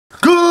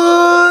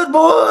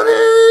morning!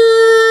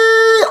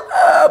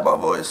 My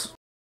voice.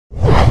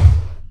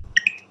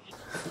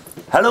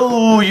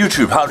 Hello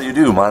YouTube, how do you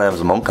do? My name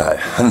is Monkaiy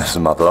and this is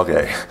my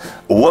vlog.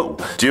 Whoa!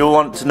 Do you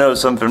want to know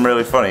something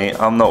really funny?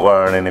 I'm not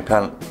wearing any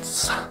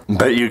pants,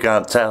 but you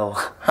can't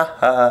tell.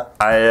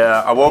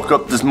 I woke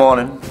up this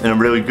morning in a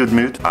really good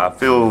mood. I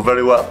feel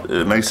very well.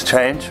 It makes a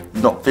change.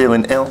 Not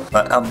feeling ill,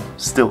 but I'm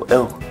still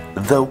ill.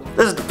 Though,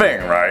 this is the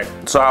thing, right?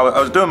 So I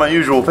was doing my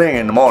usual thing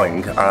in the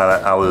morning, and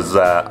I was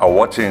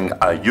watching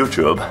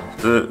YouTube,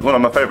 one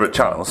of my favorite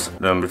channels.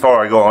 And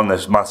before I go on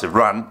this massive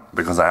rant,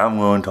 because I am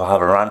going to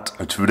have a rant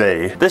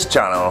today, this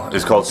channel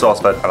is called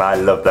SourceFed, and I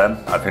love them.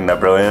 I think they're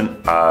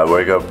brilliant. I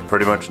wake up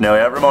pretty much nearly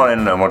every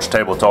morning and watch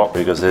Table Talk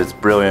because it's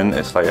brilliant.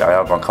 It's like I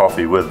have my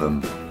coffee with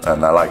them,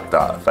 and I like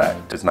that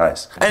effect. It's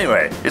nice.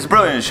 Anyway, it's a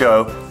brilliant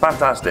show,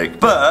 fantastic.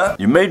 But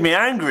you made me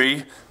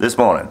angry this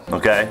morning,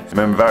 okay? You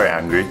made me very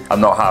angry.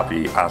 I'm not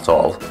happy at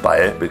all by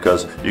it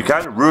because you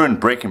kind of ruined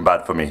Breaking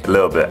Bad for me a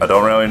little bit. I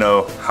don't really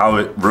know how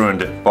it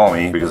ruined it for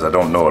me because I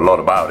don't know a lot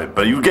about it.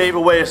 But you gave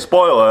away a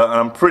spoiler, and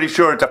I'm pretty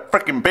sure it's a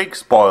freaking big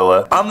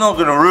spoiler. I'm not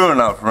gonna ruin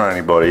that for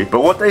anybody.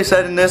 But what they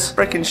said in this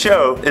freaking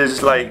show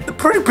is like a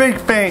pretty big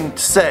thing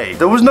to say.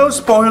 There was no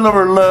spoiler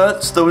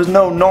alerts. There was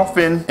no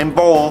nothing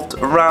involved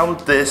around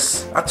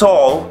this at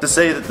all to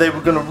say that they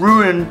were gonna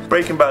ruin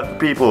Breaking Bad for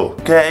people,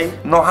 okay?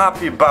 I'm not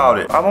happy about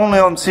it. I'm only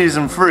on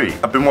season 3.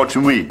 I've been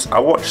watching weeks. I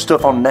watch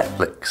stuff on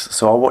Netflix,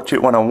 so I watch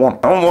it when I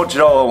want. I won't watch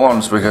it all at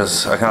once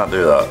because I can't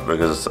do that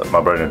because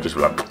my brain will just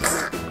be like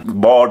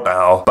bored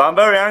now. But I'm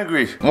very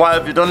angry. Why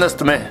have you done this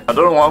to me? I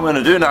don't know what I'm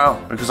gonna do now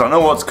because I know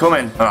what's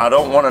coming and I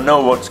don't want to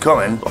know what's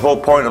coming. The whole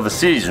point of a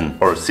season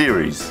or a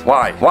series.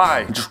 Why?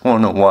 Why? I just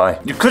want to know why.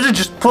 You could have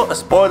just put a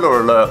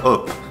spoiler alert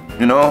up.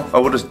 You know, I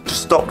would have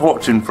just stopped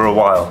watching for a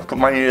while. Put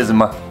my hands in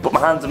my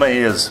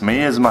ears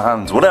in my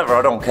hands, whatever,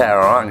 I don't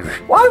care, I'm angry.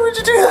 Why would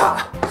you do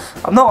that?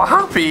 I'm not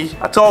happy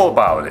at all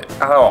about it,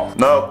 at all.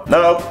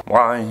 No,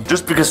 why?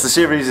 Just because the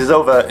series is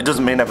over, it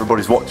doesn't mean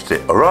everybody's watched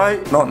it,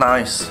 alright? Not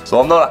nice. So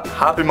I'm not a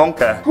happy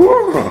monkey.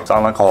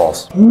 Sound like a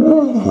horse.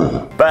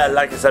 But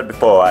like I said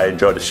before, I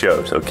enjoy the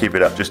show, so keep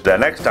it up. Just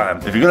next time,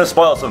 if you're gonna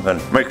spoil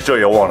something, make sure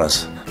you warn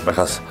us,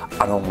 because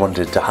I don't want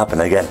it to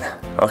happen again,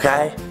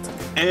 okay?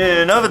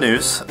 In other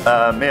news,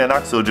 me and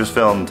Axel just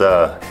filmed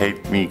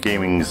Hate Me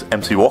Gaming's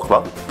MC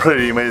Walkabout.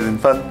 Pretty amazing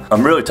fun.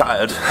 I'm really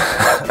tired.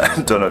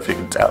 I don't know if you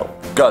can tell.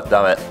 God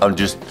damn it,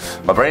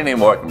 my brain ain't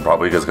working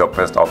properly because I got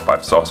pissed off by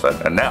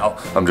SourceFed. And now,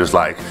 I'm just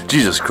like,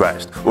 Jesus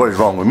Christ, what is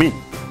wrong with me?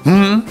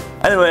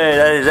 Anyway,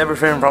 that is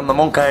everything from the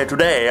Monkaiy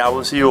today. I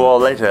will see you all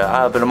later.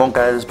 I've been a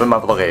Monkaiy, this has been my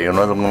vlog. You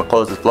know, I'm gonna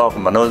close this vlog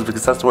with my nose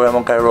because that's the way a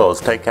Monkaiy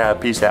rolls. Take care,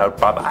 peace out,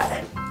 bye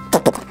bye.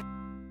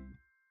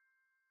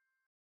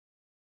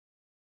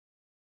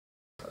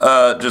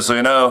 Just so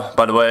you know,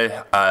 by the way,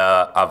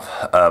 I've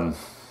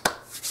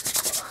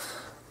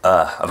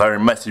a very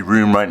messy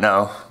room right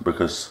now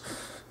because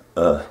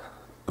I've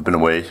been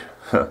away.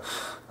 I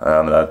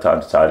haven't had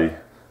time to tidy.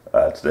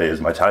 Today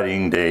is my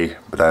tidying day,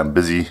 but I'm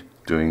busy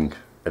doing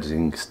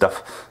editing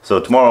stuff.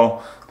 So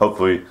tomorrow,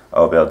 hopefully,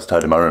 I'll be able to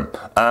tidy my room.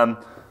 But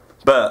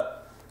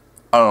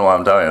I don't know why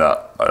I'm telling you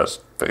that. I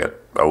just figured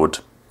I would.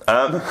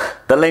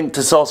 The link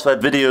to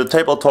SourceFed video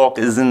Table Talk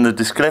is in the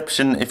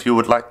description if you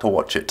would like to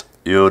watch it.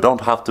 You don't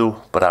have to,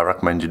 but I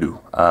recommend you do.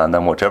 And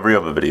then watch every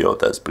other video of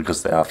theirs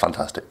because they are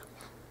fantastic.